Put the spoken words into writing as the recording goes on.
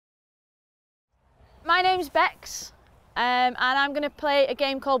my name's Bex, and I'm going to play a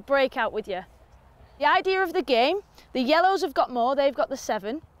game called Breakout with you. The idea of the game, the yellows have got more, they've got the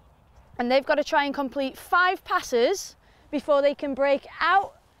 7, and they've got to try and complete 5 passes before they can break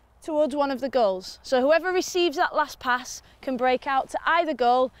out towards one of the goals. So whoever receives that last pass can break out to either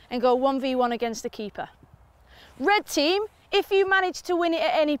goal and go 1v1 against the keeper. Red team, if you manage to win it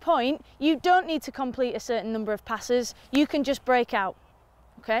at any point, you don't need to complete a certain number of passes, you can just break out.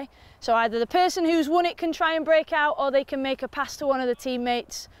 Okay? So either the person who's won it can try and break out, or they can make a pass to one of the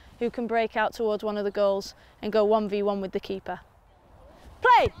teammates who can break out towards one of the goals and go 1v1 with the keeper.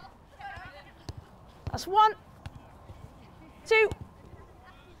 Play! That's 1, 2.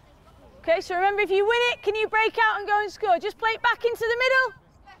 Okay, so remember, if you win it, can you break out and go and score? Just play it back into the middle.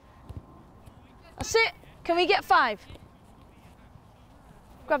 That's it. Can we get 5?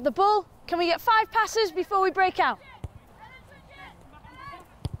 Grab the ball. Can we get 5 passes before we break out?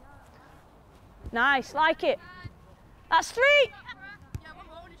 Nice, like it. That's 3.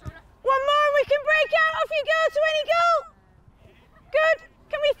 One more and we can break out. Off you go to any goal. Good.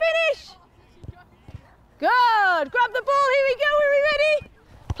 Can we finish? Good. Grab the ball. Here we go. Are we ready?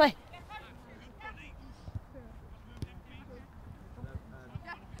 Play.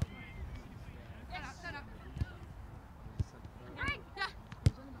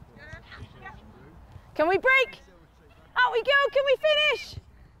 Can we break? Out we go. Can we finish?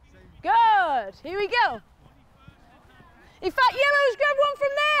 Good. Here we go. In fact, yellows, grab one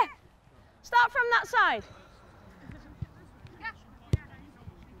from there. Start from that side.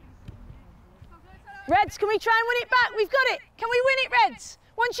 Reds, can we try and win it back? We've got it. Can we win it, Reds?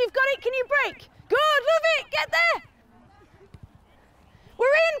 Once you've got it, can you break? Good, love it. Get there. We're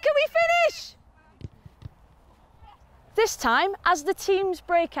in. Can we finish? This time, as the teams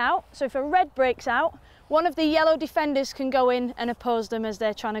break out, so if a red breaks out, one of the yellow defenders can go in and oppose them as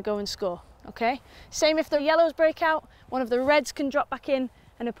they're trying to go and score. Okay? Same if the yellows break out, one of the reds can drop back in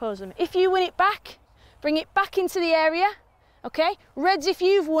and oppose them. If you win it back, bring it back into the area. Okay? Reds, if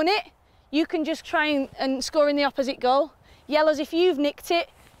you've won it, you can just try and score in the opposite goal. Yellows, if you've nicked it,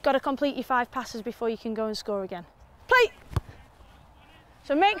 got to complete your 5 passes before you can go and score again. Play!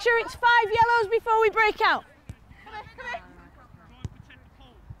 So make sure it's 5 yellows before we break out.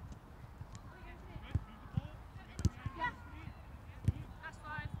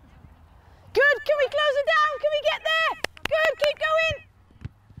 Good, can we close it down? Can we get there? Good, keep going.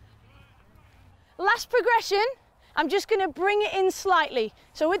 Last progression, I'm just going to bring it in slightly.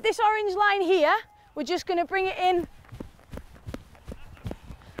 So with this orange line here, we're just going to bring it in.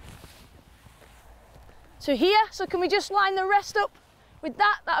 So here, so can we just line the rest up with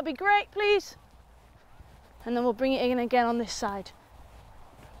that? That'd be great, please. And then we'll bring it in again on this side.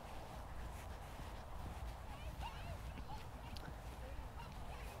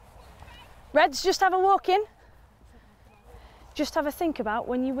 Reds, just have a walk in. Just have a think about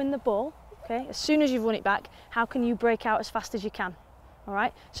when you win the ball, okay, as soon as you've won it back, how can you break out as fast as you can? All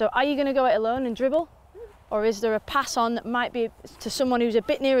right, so are you going to go it alone and dribble? Or is there a pass on that might be to someone who's a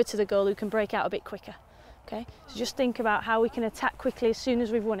bit nearer to the goal who can break out a bit quicker? Okay, so just think about how we can attack quickly as soon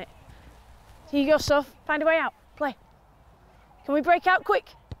as we've won it. Here you go, Soph, find a way out, play. Can we break out quick?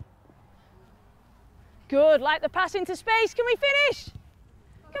 Good, like the pass into space, can we finish?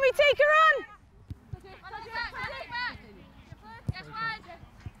 Can we take her on?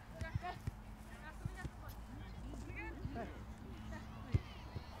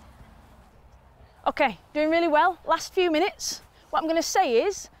 Okay, doing really well. Last few minutes. What I'm going to say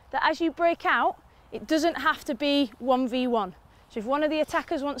is that as you break out, it doesn't have to be 1v1. So if one of the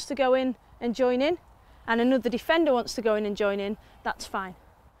attackers wants to go in and join in, and another defender wants to go in and join in, that's fine.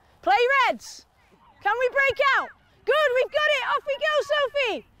 Play, Reds! Can we break out? Good, we've got it. Off we go,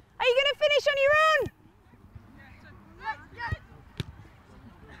 Sophie. Are you going to finish on your own?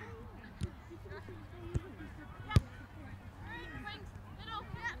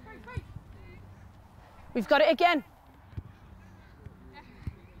 We've got it again.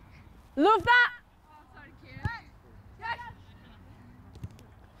 Love that.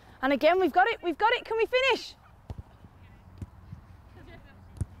 And again, we've got it. We've got it. Can we finish?